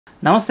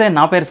నమస్తే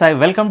నా పేరు Sai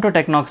welcome to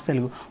టెక్నాక్స్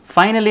Telugu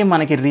finally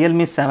మనకి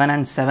Realme 7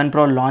 అండ్ 7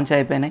 Pro లాంచ్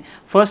అయిపోయినాయి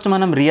ఫస్ట్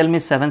మనం Realme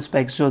 7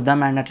 స్పెక్స్ చూద్దాం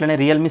అండ్ అట్లనే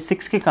Realme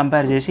 6 కి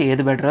కంపేర్ చేసి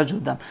ఏది బెటరో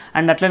చూద్దాం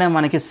అండ్ అట్లనే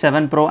మనకి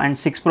 7 Pro అండ్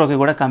 6 Pro కి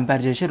కూడా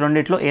కంపేర్ చేసి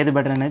రెండిట్లో ఏది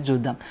బెటర్ అనేది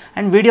చూద్దాం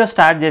అండ్ వీడియో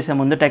స్టార్ట్ చేసే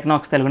ముందు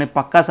టెక్నాక్స్ తెలుగుని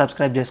పక్కా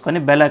సబ్స్క్రైబ్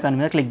చేసుకొని బెల్ ఐకాన్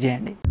మీద క్లిక్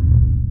చేయండి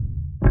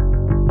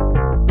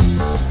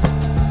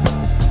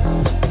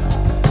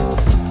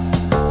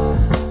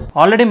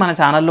ఆల్రెడీ మన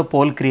ఛానల్లో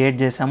పోల్ క్రియేట్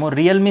చేసాము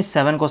Realme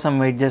 7 కోసం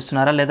వెయిట్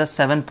చేస్తున్నారా లేదా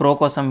 7 Pro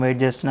కోసం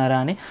వెయిట్ చేస్తున్నారా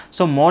అని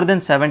సో మోర్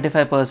దెన్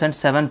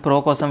 75% 7 Pro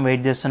కోసం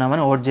వెయిట్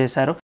చేస్తున్నామని ఓట్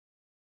చేశారు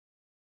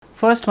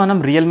ఫస్ట్ మనం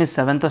Realme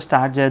 7తో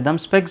స్టార్ట్ చేద్దాం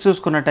స్పెక్స్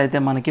చూసుకున్నట్టయితే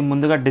మనకి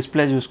ముందుగా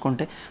డిస్ప్లే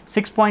చూసుకుంటే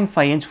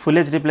 6.5 inch full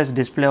HD plus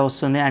display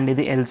వస్తుంది అండ్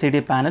ఇది LCD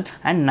panel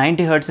and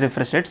 90 Hz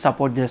refresh rate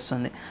support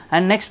చేస్తుంది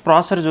అండ్ నెక్స్ట్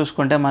ప్రాసెసర్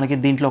చూసుకుంటే మనకి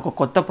దీంట్లో ఒక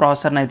కొత్త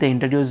ప్రాసెసర్ని అయితే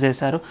ఇంట్రడ్యూస్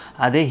చేశారు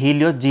అదే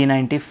Helio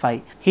G95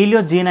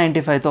 Helio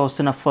G95తో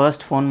వస్తున్న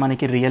ఫస్ట్ ఫోన్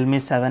మనకి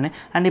Realme 7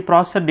 అండ్ ఈ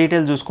ప్రాసెసర్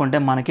డీటెయిల్ చూసుకుంటే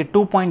మనకి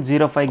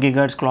 2.05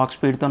 GHz క్లాక్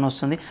స్పీడ్తో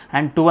వస్తుంది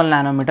అండ్ 12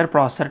 నానోమీటర్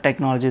ప్రాసెసర్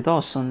టెక్నాలజీతో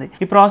వస్తుంది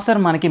ఈ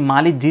ప్రాసెసర్ మనకి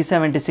Mali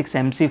G76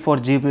 MC4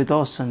 GPU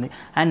వస్తుంది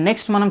అండ్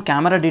నెక్స్ట్ మనం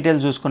కెమెరా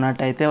డీటెయిల్స్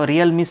చూసుకున్నట్టయితే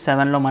Realme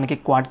 7లో మనకి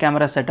క్వాడ్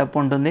కెమెరా సెటప్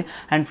ఉంటుంది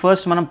అండ్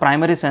ఫస్ట్ మనం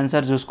ప్రైమరీ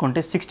సెన్సార్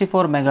చూసుకుంటే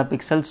 64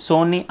 మెగాపిక్సెల్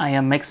సోనీ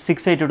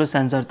IMX682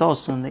 సెన్సార్తో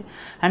వస్తుంది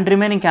అండ్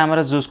రిమైనింగ్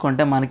కెమెరాస్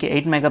చూసుకుంటే మనకి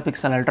 8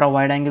 megapixel ultra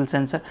wide angle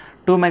censor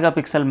 2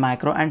 megapixel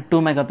macro and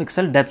 2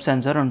 megapixel depth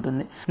censor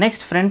ఉంటుంది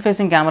నెక్స్ట్ ఫ్రంట్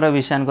ఫేసింగ్ కెమెరా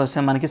విషయానికి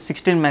వస్తే మనకి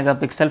 16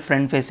 మెగాపిక్సెల్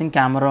ఫ్రంట్ ఫేసింగ్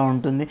కెమెరా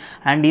ఉంటుంది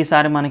అండ్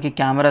ఈసారి మనకి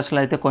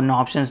కెమెరాస్లో అయితే కొన్ని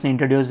ఆప్షన్స్ని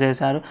ఇంట్రడ్యూస్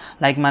చేశారు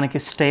లైక్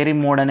మనకి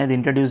స్టైరింగ్ మోడ్ అనేది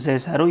ఇంట్రడ్యూస్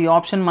చేశారు ఈ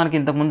ఆప్షన్ మనకి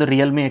ఇంతకుముందు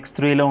Realme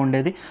X3లో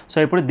ఉండేది సో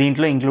ఇప్పుడు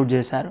దీంట్లో ఇంక్లూడ్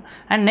చేశారు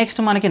అండ్ నెక్స్ట్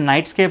మనకి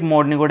నైట్ స్కేప్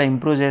మోడ్ని కూడా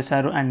ఇంప్రూవ్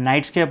చేశారు అండ్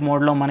నైట్ స్కేప్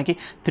మోడ్లో మనకి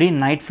 3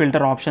 నైట్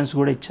ఫిల్టర్ ఆప్షన్స్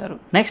కూడా ఇచ్చారు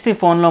నెక్స్ట్ ఈ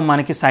ఫోన్లో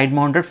మనకి సైడ్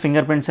మౌంటెడ్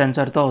ఫింగర్ ప్రింట్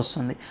సెన్సర్తో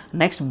వస్తుంది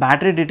నెక్స్ట్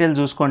బ్యాటరీ డీటెయిల్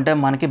చూసుకుంటే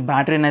మనకి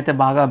బ్యాటరీని అయితే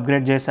బాగా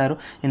అప్గ్రేడ్ చేశారు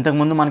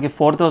ఇంతకుముందు మనకి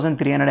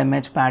 4300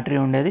 mAh బ్యాటరీ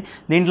ఉండేది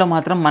దీంట్లో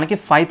మాత్రం మనకి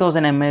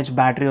 5000 mAh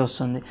బ్యాటరీ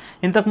వస్తుంది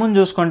ఇంతకుముందు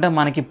చూసుకుంటే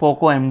మనకి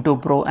Poco M2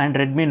 Pro and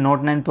Redmi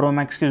Note 9 Pro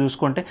Maxకి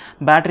చూసుకుంటే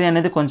బ్యాటరీ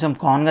అనేది కొంచెం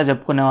కాన్గా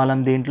చెప్పుకునే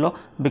వాళ్ళం దీంట్లో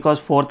బికాస్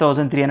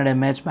 4300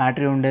 mAh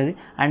బ్యాటరీ ఉండేది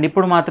అండ్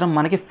ఇప్పుడు మాత్రం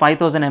మనకి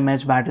 5000 mAh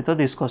బ్యాటరీతో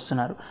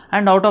తీసుకొస్తున్నారు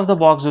and out of the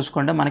box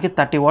చూసుకుంటే మనకి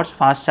 30 watts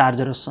ఫాస్ట్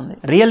ఛార్జర్ వస్తుంది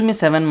Realme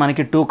 7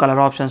 మనకి 2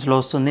 కలర్ ఆప్షన్స్లో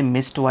వస్తుంది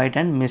Mist white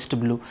and Mist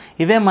blue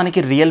ఇవే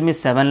మనకి Realme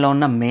 7లో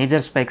ఉన్న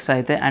మేజర్ స్పెక్స్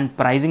అయితే అండ్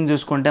ప్రైజింగ్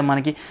చూసుకుంటే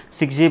మనకి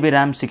 6GB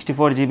ర్యామ్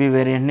 64GB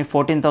వేరియంట్ని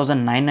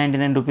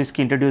 14,999 రూపీస్కి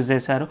ఇంట్రడ్యూస్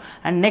చేశారు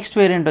అండ్ నెక్స్ట్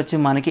వేరియంట్ వచ్చి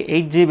మనకి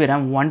 8GB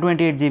ర్యామ్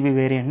 128GB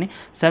వేరియంట్ని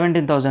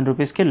 17,000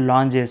 రూపీస్కి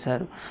లాంచ్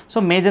చేశారు so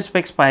major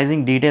specs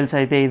pricing details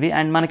అయితే ఇవి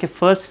అండ్ మనకి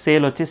ఫస్ట్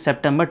సేల్ వచ్చి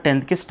సెప్టెంబర్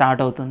 10కి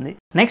స్టార్ట్ అవుతుంది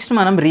నెక్స్ట్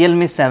మనం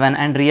Realme 7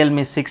 అండ్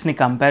Realme 6ని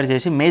కంపేర్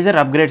చేసి మేజర్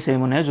అప్గ్రేడ్స్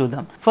ఏమున్నాయో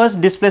చూద్దాం ఫస్ట్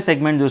డిస్ప్లే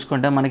సెగ్మెంట్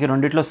చూసుకుంటే మనకి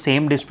రెండిట్లో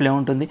సేమ్ డిస్ప్లే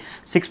ఉంటుంది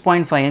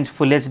 6.5 inch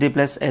full HD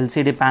plus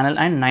LCD panel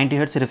and 90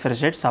 Hz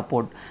refresh rate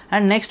support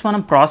and next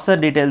మనం ప్రాసెసర్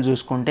డీటెయిల్స్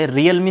చూసుకుంటే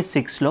Realme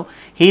 6లో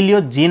Helio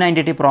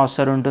G90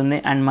 ప్రాసెసర్ ఉంటుంది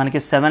అండ్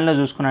మనకి 7లో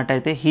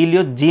చూసుకున్నట్టయితే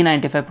Helio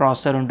G95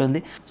 ప్రాసెసర్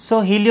ఉంటుంది సో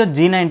Helio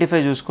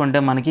G95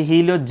 చూసుకుంటే మనకి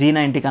Helio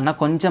G90 కన్నా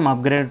కొంచెం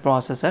upgrade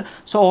processor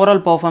so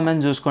overall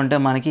performance చూసుకుంటే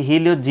మనకి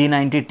Helio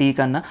G90T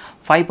కన్నా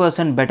 5%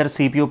 బెటర్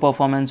CPU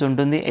పర్ఫార్మెన్స్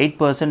ఉంటుంది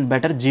 8%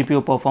 బెటర్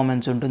GPU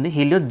పర్ఫార్మెన్స్ ఉంటుంది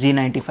Helio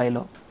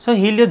G95లో సో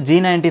Helio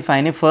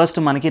G95ని ఫస్ట్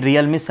మనకి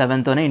Realme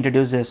 7తోనే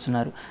ఇంట్రడ్యూస్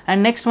చేస్తున్నారు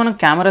అండ్ నెక్స్ట్ మనం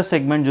కెమెరా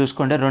సెగ్మెంట్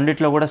చూసుకుంటే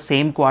రెండిట్లో కూడా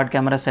సేమ్ క్వాడ్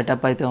కెమెరా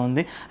సెటప్ అయితే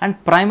ఉంది అండ్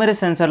ప్రైమరీ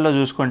సెన్సార్లో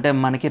చూసుకుంటే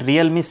మనకి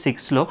Realme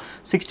 6లో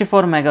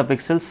 64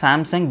 megapixel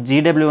Samsung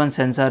GW1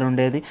 censor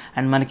ఉండేది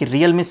అండ్ మనకి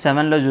Realme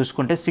 7లో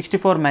చూసుకుంటే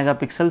 64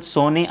 మెగాపిక్సెల్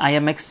సోనీ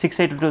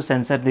IMX682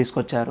 సెన్సార్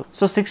తీసుకొచ్చారు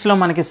సో 6లో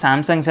మనకి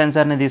Samsung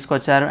సెన్సార్ని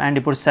తీసుకొచ్చారు అండ్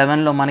ఇప్పుడు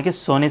 7లో మనకి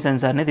సోనీ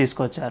సెన్సార్ని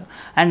తీసుకొచ్చారు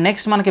అండ్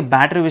నెక్స్ట్ మనకి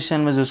బ్యాటరీ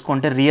విషయంలో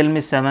చూసుకుంటే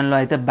Realme 7లో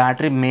అయితే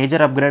బ్యాటరీ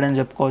మేజర్ అప్గ్రేడ్ అని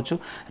చెప్పుకోవచ్చు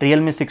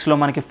Realme 6లో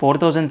మనకి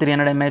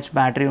 4300 mAh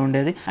బ్యాటరీ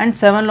ఉండేది అండ్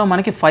 7లో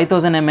మనకి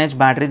 5000 mAh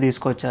బ్యాటరీ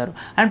తీసుకొచ్చారు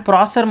అండ్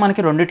ప్రాసెసర్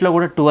మనకి రెండిట్లో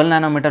కూడా 12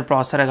 నానోమీటర్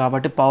ప్రాసెసరే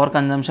కాబట్టి పవర్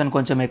కన్జంప్షన్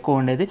కొంచెం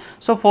ఎక్కువ ఉండేది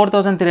సో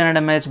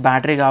 4300 mAh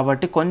బ్యాటరీ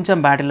కాబట్టి కొంచెం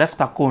బ్యాటరీ లైఫ్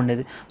తక్కువ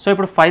ఉండేది సో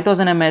ఇప్పుడు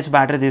 5000 mAh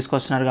బ్యాటరీ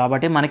తీసుకొస్తున్నారు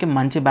కాబట్టి మనకి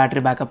మంచి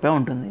బ్యాటరీ బ్యాకప్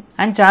ఉంటుంది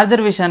అండ్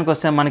ఛార్జర్ విషయానికి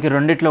వస్తే మనకి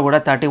రెండిట్లో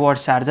కూడా 30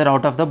 watts charger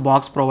out of the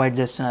box provide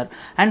చేస్తున్నారు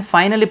అండ్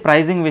ఫైనలీ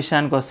ప్రైజింగ్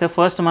విషయానికి వస్తే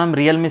ఫస్ట్ మనం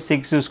Realme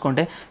 6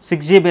 చూసుకుంటే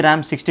 6GB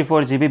ర్యామ్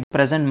 64GB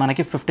ప్రెసెంట్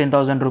మనకి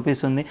 15,000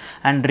 రూపీస్ ఉంది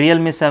అండ్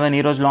Realme 7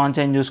 ఈరోజు లాంచ్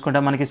అయింది చూసుకుంటే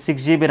మనకి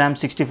 6GB RAM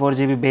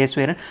 64GB base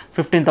variant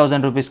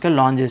 15,000 రూపీస్కి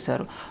లాంచ్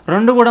చేశారు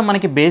రెండు కూడా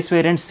మనకి బేస్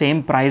వేరియంట్ సేమ్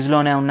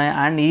ప్రైస్లోనే ఉన్నాయి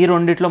అండ్ ఈ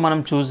రెండిట్లో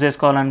మనం చూస్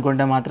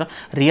చేసుకోవాలనుకుంటే మాత్రం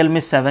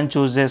Realme 7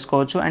 చూస్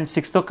చేసుకోవచ్చు అండ్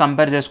 6తో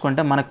కంపేర్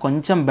చేసుకుంటే మనకు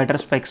కొంచెం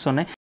బెటర్ స్పెక్స్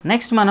ఉన్నాయి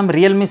నెక్స్ట్ మనం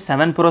రియల్మీ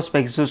 7 Pro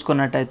స్పెక్స్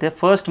చూసుకున్నట్టయితే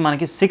ఫస్ట్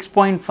మనకి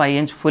 6.5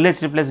 inch full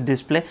HD plus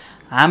display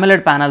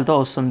AMOLED ప్యానల్తో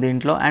వస్తుంది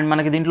దీంట్లో. అండ్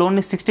మనకి దీంట్లో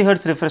ఓన్లీ 60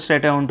 Hz రిఫ్రెష్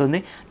రేటే ఉంటుంది,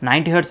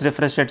 90 Hz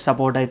రిఫ్రెష్ రేట్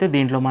సపోర్ట్ అయితే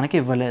దీంట్లో మనకి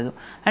ఇవ్వలేదు.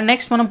 అండ్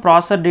నెక్స్ట్ మనం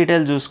ప్రాసెసర్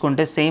డీటెయిల్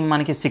చూసుకుంటే సేమ్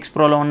మనకి 6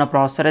 Proలో ఉన్న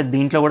ప్రాసెసరే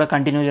దీంట్లో కూడా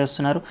కంటిన్యూ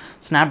చేస్తున్నారు.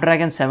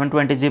 Snapdragon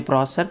 720G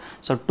processor,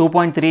 so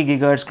 2.3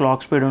 GHz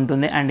clock speed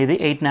ఉంటుంది అండ్ ఇది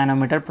 8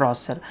 nm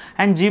ప్రాసెసర్.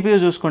 అండ్ జీపీయూ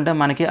చూసుకుంటే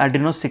మనకి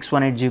Adreno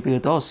 618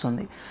 జీపీయూతో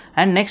వస్తుంది.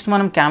 అండ్ నెక్స్ట్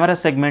మనం కెమెరా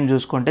సెగ్మెంట్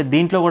చూసుకుంటే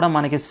దీంట్లో కూడా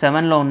మనకి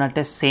 7లో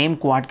ఉన్నట్టే సేమ్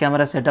క్వాడ్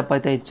కెమెరా సెటప్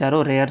అయితే ఇచ్చారు.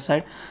 Rear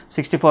side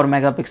 64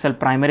 megapixel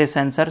primary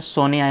sensor,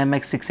 Sony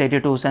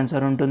IMX682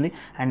 sensor ఉంటుంది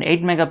and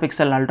 8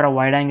 megapixel ultra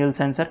wide angle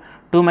sensor,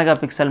 2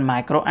 megapixel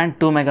macro and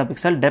 2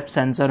 megapixel depth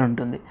sensor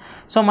ఉంటుంది.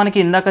 సో మనకి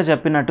ఇందాక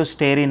చెప్పినట్టు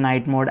స్టేరీ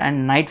night mode and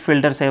night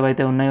filters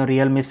ఏవైతే ఉన్నాయో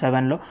రియల్మీ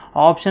 7లో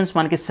ఆప్షన్స్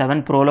మనకి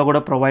 7 Proలో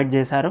కూడా ప్రొవైడ్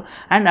చేశారు.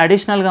 అండ్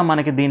అడిషనల్గా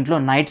మనకి దీంట్లో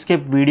నైట్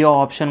స్కేప్ వీడియో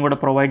ఆప్షన్ కూడా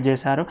ప్రొవైడ్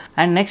చేశారు.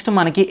 అండ్ నెక్స్ట్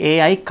మనకి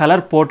AI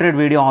colour portrait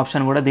video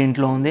option కూడా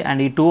దీంట్లో ఉంది.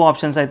 అండ్ ఈ 2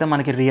 ఆప్షన్స్ అయితే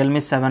మనకి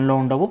రియల్మీ 7లో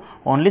ఉండవు,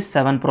 ఓన్లీ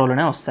 7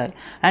 Proలోనే వస్తాయి.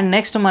 అండ్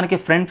నెక్స్ట్ మనకి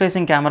ఫ్రంట్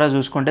ఫేసింగ్ కెమెరా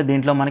చూసుకుంటే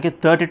దీంట్లో మనకి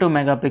 32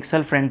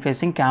 మెగాపిక్సెల్ ఫ్రంట్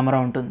ఫేసింగ్ కెమెరా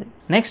ఉంటుంది.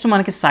 నెక్స్ట్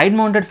మనకి side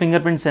mounted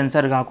finger print sensor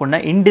కాకుండా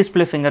in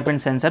display finger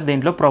print sensor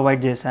దీంట్లో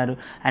ప్రొవైడ్ చేశారు.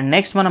 అండ్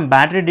నెక్స్ట్ మనం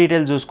బ్యాటరీ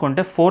డీటెయిల్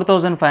చూసుకుంటే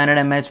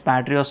 4500 mAh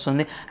బ్యాటరీ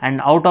వస్తుంది and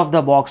out of the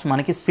box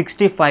మనకి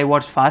 65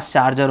 watts ఫాస్ట్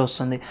ఛార్జర్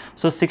వస్తుంది.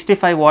 సో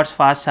 65 watts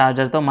ఫాస్ట్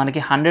ఛార్జర్తో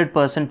మనకి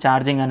 100%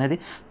 ఛార్జింగ్ అనేది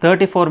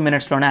 34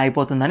 minutesలోనే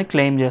అయిపోతుందని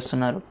క్లెయిమ్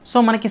చేస్తున్నారు. సో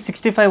మనకి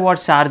 65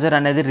 watts ఛార్జర్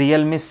అనేది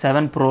రియల్మీ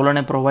 7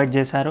 Proలోనే ప్రొవైడ్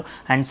చేశారు.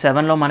 అండ్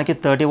 7లో మనకి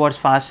 30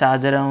 watts ఫాస్ట్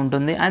ఛార్జర్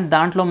ఉంటుంది అండ్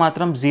దాంట్లో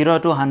మాత్రం 0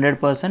 to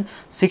 100%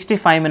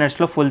 65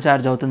 minutesలో ఫుల్ ఛార్జ్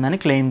అవుతుందని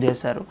క్లెయిమ్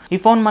చేశారు. ఈ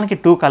ఫోన్ మనకి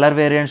 2 కలర్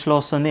వేరియంట్స్లో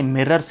వస్తుంది,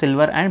 mirror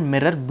silver and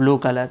mirror blue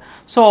colour.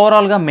 So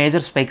ఓవరాల్గా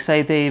మేజర్ స్పెక్స్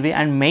అయితే ఇవి.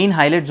 అండ్ మెయిన్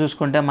హైలైట్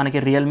చూసుకుంటే మనకి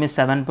రియల్మీ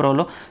 7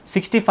 Proలో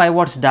 65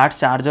 watts డాట్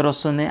ఛార్జర్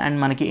వస్తుంది అండ్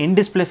మనకి in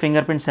display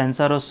finger print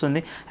censor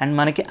వస్తుంది అండ్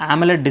మనకి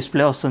AMOLED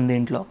డిస్ప్లే వస్తుంది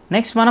దీంట్లో.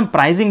 నెక్స్ట్ మనం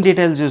ప్రైజింగ్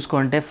డీటెయిల్స్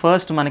చూసుకుంటే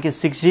ఫస్ట్ మనకి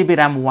 6GB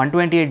RAM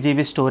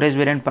 128GB storage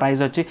variant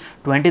price వచ్చి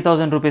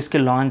 20,000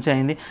 రూపీస్కి లాంచ్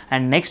అయింది.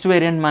 అండ్ నెక్స్ట్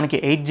వేరియంట్ మనకి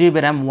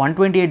 8GB RAM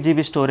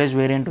 128GB storage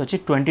variant వచ్చి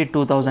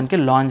 22,000కి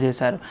లాంచ్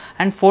చేశారు.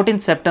 అండ్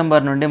 14th September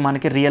నుండి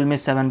మనకి Realme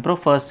 7 Pro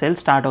first sale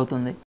start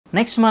అవుతుంది.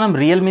 నెక్స్ట్ మనం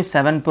Realme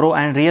 7 Pro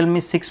and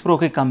Realme 6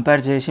 Proకి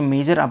compare చేసి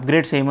మేజర్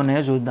అప్గ్రేడ్స్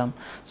ఏమున్నాయో చూద్దాం.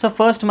 సో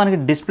ఫస్ట్ మనకి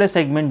డిస్ప్లే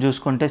సెగ్మెంట్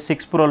చూసుకుంటే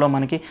 6 Proలో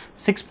మనకి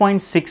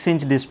 6.6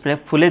 inch display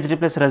full HD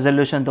plus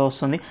రెజల్యూషన్తో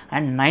వస్తుంది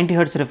and 90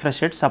 Hz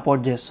refresh rate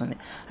support చేస్తుంది.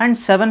 అండ్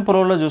 7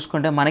 Proలో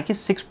చూసుకుంటే మనకి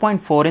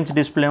 6.4 ఇంచ్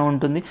డిస్ప్లే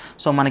ఉంటుంది.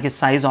 సో మనకి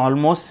సైజ్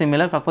ఆల్మోస్ట్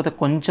సిమిలర్, కాకపోతే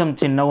కొంచెం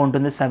చిన్నగా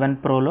ఉంటుంది 7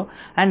 Proలో.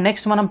 అండ్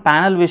నెక్స్ట్ మనం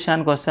ప్యానల్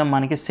విషయానికి వస్తే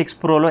మనకి 6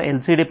 Proలో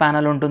LCD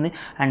ప్యానల్ ఉంటుంది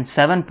అండ్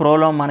 7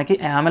 Proలో మనకి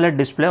AMOLED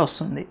డిస్ప్లే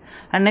వస్తుంది.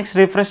 అండ్ నెక్స్ట్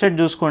రిఫ్రెష్ రేట్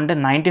చూసుకుంటే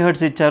 90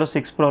 Hz ఇచ్చారు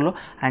 6 Proలో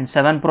అండ్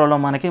 7 Proలో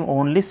మనకి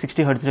ఓన్లీ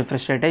 60 Hz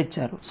రిఫ్రెష్ రేట్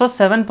ఇచ్చారు. సో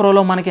 7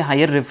 Proలో మనకి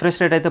హయ్యర్ రిఫ్రెష్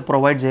రేట్ అయితే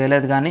ప్రొవైడ్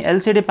చేయలేదు, కానీ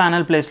LCD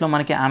ప్యానల్ ప్లేస్లో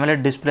మనకి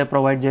AMOLED డిస్ప్లే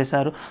ప్రొవైడ్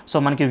చేశారు. సో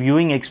మనకి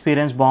వ్యూయింగ్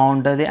ఎక్స్పీరియన్స్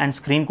బాగుంటుంది అండ్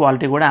స్క్రీన్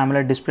క్వాలిటీ కూడా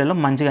AMOLED డిస్ప్లేలో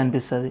మంచిగా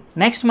అనిపిస్తుంది.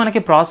 నెక్స్ట్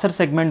మనకి ప్రాసెసర్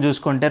సెగ్మెంట్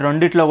చూసుకుంటే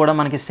రెండిట్లో కూడా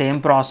మనకి సేమ్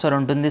ప్రాసెసర్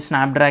ఉంటుంది,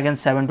 స్నాప్డ్రాగన్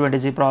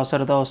 720G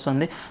ప్రాసెసర్తో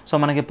వస్తుంది. సో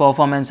మనకి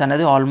పర్ఫార్మెన్స్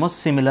అనేది ఆల్మోస్ట్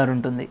సిమిలర్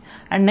ఉంటుంది.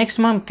 అండ్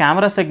నెక్స్ట్ మనం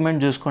కెమెరా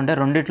సెగ్మెంట్ చూసుకుంటే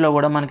రెండిట్లో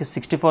కూడా మనకి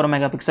 64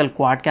 మెగాపిక్సెల్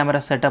క్వాడ్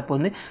కెమెరా సెటప్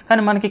ఉంది,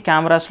 కానీ మనకి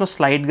కెమెరాస్లో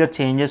స్లైడ్గా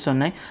చేంజెస్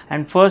ఉన్నాయి.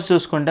 అండ్ ఫస్ట్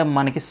చూసుకుంటే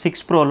మనకి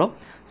 6 Proలో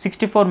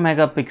 64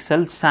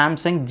 మెగాపిక్సెల్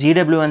సామ్సంగ్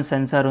GWN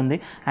సెన్సార్ ఉంది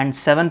అండ్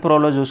 7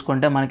 Proలో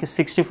చూసుకుంటే మనకి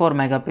 64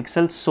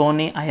 మెగాపిక్సెల్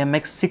సోనీ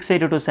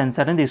IMX682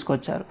 సెన్సార్ని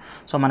తీసుకొచ్చారు.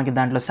 సో మనకి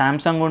దాంట్లో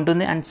సామ్సంగ్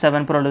ఉంటుంది అండ్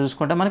 7 Proలో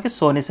చూసుకుంటే మనకి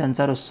సోనీ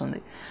సెన్సార్ వస్తుంది.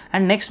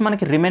 అండ్ నెక్స్ట్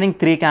మనకి రిమైనింగ్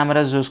 3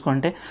 కెమెరాస్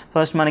చూసుకుంటే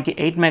ఫస్ట్ మనకి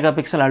 8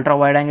 megapixel ultra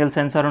wide angle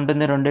censor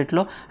ఉంటుంది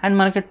రెండిట్లో అండ్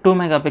మనకి 2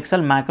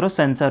 మెగాపిక్సెల్ మ్యాక్రో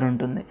సెన్సార్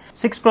ఉంటుంది.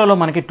 6 Proలో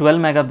మనకి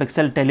 12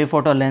 మెగాపిక్సెల్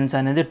టెలిఫోటో లెన్స్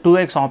అనేది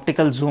 2x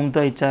ఆప్టికల్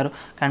జూమ్తో ఇచ్చారు,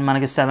 కానీ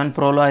మనకి 7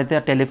 Proలో అయితే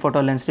ఆ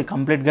టెలిఫోటో లెన్స్ని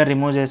కంప్లీట్గా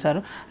రిమూవ్ చేశారు.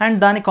 అండ్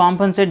దాన్ని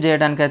కాంపెన్సేట్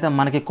చేయడానికి అయితే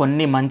మనకి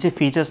కొన్ని మంచి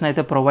ఫీచర్స్ని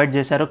అయితే ప్రొవైడ్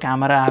చేశారు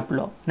కెమెరా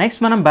యాప్లో.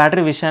 నెక్స్ట్ మనం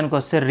బ్యాటరీ విషయానికి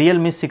వస్తే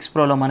రియల్మీ 6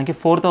 Proలో మనకి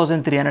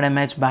 4300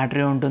 mAh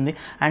బ్యాటరీ ఉంటుంది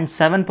అండ్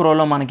 7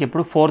 Proలో మనకి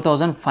ఇప్పుడు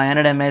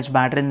 4500 mAh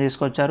బ్యాటరీని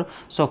తీసుకొచ్చారు.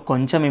 సో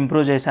కొంచెం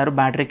ఇంప్రూవ్ చేశారు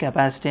బ్యాటరీ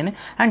కెపాసిటీని.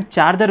 అండ్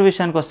ఛార్జర్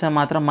విషయానికి వస్తే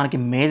మాత్రం మనకి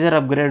మేజర్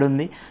అప్గ్రేడ్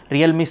ఉంది.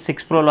 రియల్మీ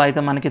 6 Proలో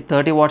అయితే మనకి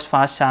 30 watts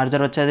ఫాస్ట్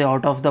ఛార్జర్ వచ్చేది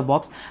out of the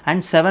box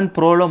and 7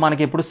 Proలో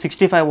మనకి ఇప్పుడు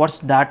 65 watts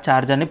డాట్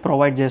ఛార్జర్ని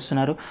ప్రొవైడ్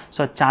చేస్తున్నారు.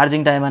 సో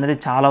ఛార్జింగ్ టైం అనేది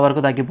చాలా వరకు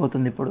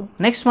తగ్గిపోతుంది ఇప్పుడు.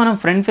 నెక్స్ట్ మనం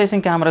ఫ్రంట్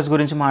ఫేసింగ్ కెమెరాస్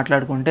గురించి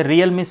మాట్లాడుకుంటే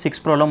రియల్మీ 6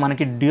 Proలో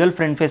మనకి డ్యూయల్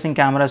ఫ్రంట్ ఫేసింగ్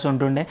కెమెరాస్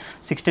ఉంటుండే,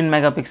 16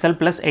 megapixel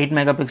plus 8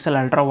 megapixel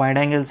ultra wide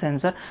angle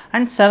censor.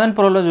 And 7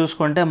 Proలో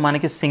చూసుకుంటే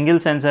మనకి సింగిల్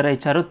సెన్సార్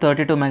ఇచ్చారు,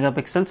 32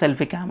 మెగాపిక్సెల్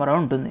సెల్ఫీ కెమెరా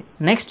ఉంటుంది.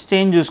 నెక్స్ట్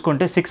చేంజ్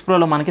చూసుకుంటే 6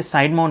 Proలో మనకి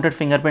side mounted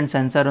finger print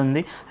censor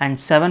ఉంది అండ్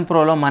 7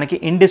 Proలో మనకి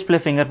ఇన్ డిస్ప్లే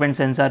ఫింగర్ ప్రింట్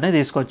సెన్సార్ని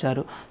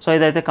తీసుకొచ్చారు. సో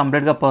ఇదైతే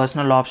కంప్లీట్గా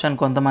పర్సనల్ ఆప్షన్,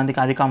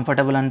 కొంతమందికి అది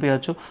కంఫర్టబుల్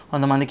అనిపించవచ్చు,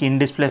 కొంతమందికి in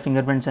display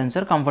finger print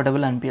censor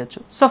comfortable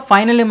అనిపించవచ్చు. సో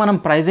ఫైనల్లీ మనం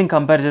ప్రైజింగ్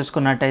ప్రైజింగ్ కంపేర్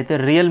చేసుకున్నట్టయితే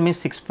రియల్మీ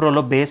 6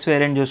 ప్రోలో బేస్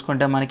వేరియంట్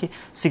చూసుకుంటే మనకి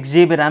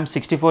 6GB ర్యామ్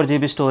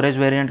 64GB స్టోరేజ్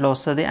వేరియంట్లో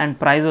వస్తుంది అండ్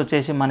ప్రైస్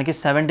వచ్చేసి మనకి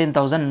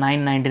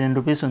 17,999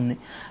 రూపీస్ ఉంది.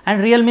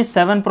 అండ్ రియల్మీ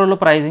 7 ప్రోలో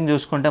ప్రైజింగ్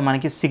చూసుకుంటే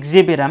మనకి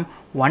 6GB ర్యామ్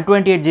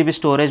 128GB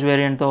స్టోరేజ్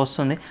వేరియంట్తో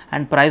వస్తుంది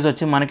అండ్ ప్రైస్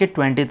వచ్చి మనకి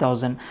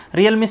 20,000.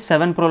 రియల్మీ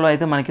 7 ప్రోలో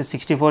అయితే మనకి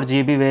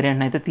 64GB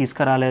వేరియంట్ అయితే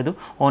తీసుకురాలేదు,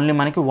 ఓన్లీ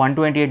మనకి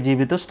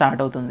 128GBతో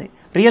స్టార్ట్ అవుతుంది.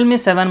 రియల్మీ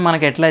 7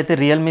 మనకి ఎట్లయితే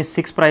రియల్మీ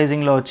 6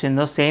 ప్రైజింగ్లో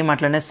వచ్చిందో సేమ్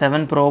అట్లనే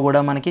 7 ప్రో కూడా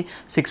మనకి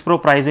 6 ప్రో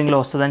ప్రైజింగ్లో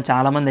వస్తుందని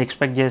చాలామంది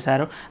ఎక్స్పెక్ట్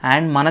చేశారు.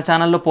 అండ్ మన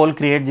ఛానల్లో పోల్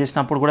క్రియేట్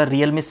చేసినప్పుడు కూడా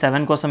రియల్మీ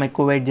 7 కోసం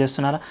ఎక్కువ వెయిట్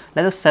చేస్తున్నారా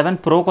లేదా 7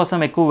 ప్రో కోసం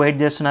ఎక్కువ వెయిట్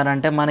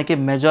చేస్తున్నారంటే మనకి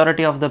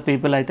మెజారిటీ ఆఫ్ ద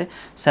పీపుల్ అయితే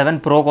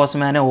 7 ప్రో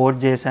కోసమే ఓట్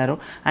చేశారు.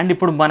 అండ్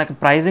ఇప్పుడు మనకి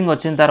ప్రైజింగ్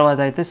వచ్చిన తర్వాత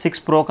అయితే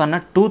 6 ప్రో కన్నా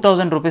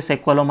 2,000 రూపీస్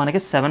ఎక్కువలో మనకి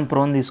 7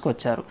 ప్రోని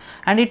తీసుకొచ్చారు.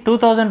 అండ్ ఈ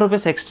 2,000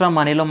 రూపీస్ ఎక్స్ట్రా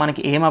మనీలో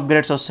మనకి ఏం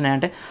అప్గ్రేడ్స్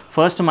వస్తున్నాయంటే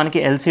ఫస్ట్ మనకి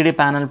ఎల్సీడీ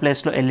ప్యానల్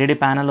ప్లేస్లో ఎల్ఈడీ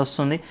ప్యానల్ వస్తుంది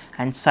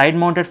and side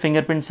mounted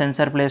finger print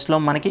censor ప్లేస్లో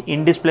మనకి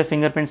in display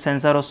finger print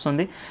censor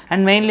వస్తుంది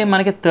అండ్ మెయిన్లీ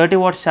మనకి 30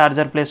 వాట్స్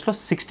ఛార్జర్ ప్లేస్లో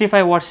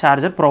 65 వాట్స్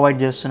ఛార్జర్ ప్రొవైడ్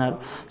చేస్తున్నారు.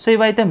 సో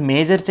ఇవైతే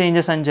మేజర్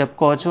చేంజెస్ అని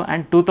చెప్పుకోవచ్చు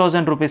అండ్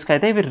 2,000 రూపీస్కి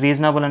అయితే ఇవి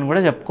రీజనబుల్ అని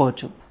కూడా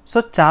చెప్పుకోవచ్చు. సో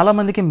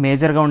చాలామందికి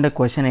మేజర్గా ఉండే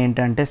క్వశ్చన్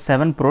ఏంటంటే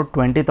 7 ప్రో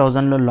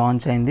 20,000లో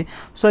లాంచ్ అయింది,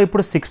 సో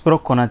ఇప్పుడు 6 ప్రో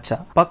కొనొచ్చా?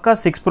 పక్కా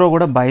 6 ప్రో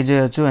కూడా బై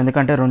చేయొచ్చు,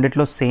 ఎందుకంటే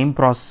రెండిట్లో సేమ్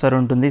ప్రాసెసర్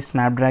ఉంటుంది,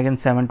 స్నాప్డ్రాగన్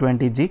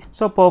 720G.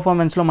 సో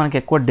పర్ఫార్మెన్స్లో మనకి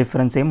ఎక్కువ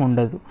డిఫరెన్స్ ఏమి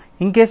ఉండదు.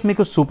 ఇన్ కేస్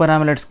మీకు సూపర్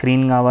AMOLED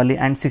స్క్రీన్ కావాలి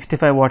అండ్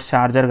 65 వాట్స్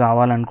ఛార్జర్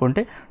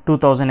కావాలనుకుంటే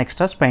 2,000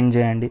 ఎక్స్ట్రా స్పెండ్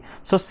చేయండి.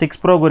 సో 6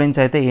 ప్రో గురించి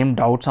అయితే ఏం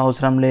డౌట్స్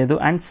అవసరం లేదు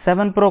అండ్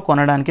 7 ప్రో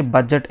కొనడానికి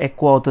బడ్జెట్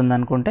ఎక్కువ అవుతుంది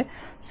అనుకుంటే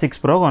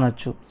 6 ప్రో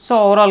కొనొచ్చు. సో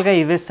ఓవరాల్గా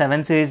ఇవే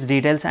 7 సిరీస్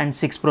డీటెయిల్స్ అండ్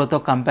 6 ప్రోతో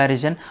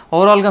కంపారిజన్.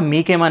 ఓవరాల్గా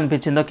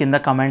మీకేమనిపించిందో కింద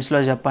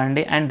కమెంట్స్లో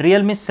చెప్పండి. అండ్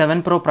రియల్మీ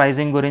 7 ప్రో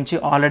ప్రైజింగ్ గురించి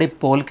ఆల్రెడీ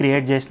పోల్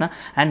క్రియేట్ చేసిన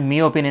అండ్ మీ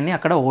ఒపీనియన్ని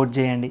అక్కడ ఓట్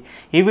చేయండి.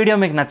 ఈ వీడియో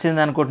మీకు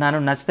నచ్చింది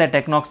అనుకుంటున్నాను. నచ్చితే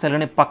టెక్నాక్స్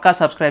తెలుగుని పక్కా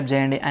సబ్స్క్రైబ్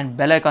చేయండి అండ్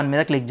బెల్ ఐకాన్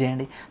మీద క్లిక్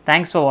చేయండి.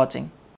 Thanks for watching.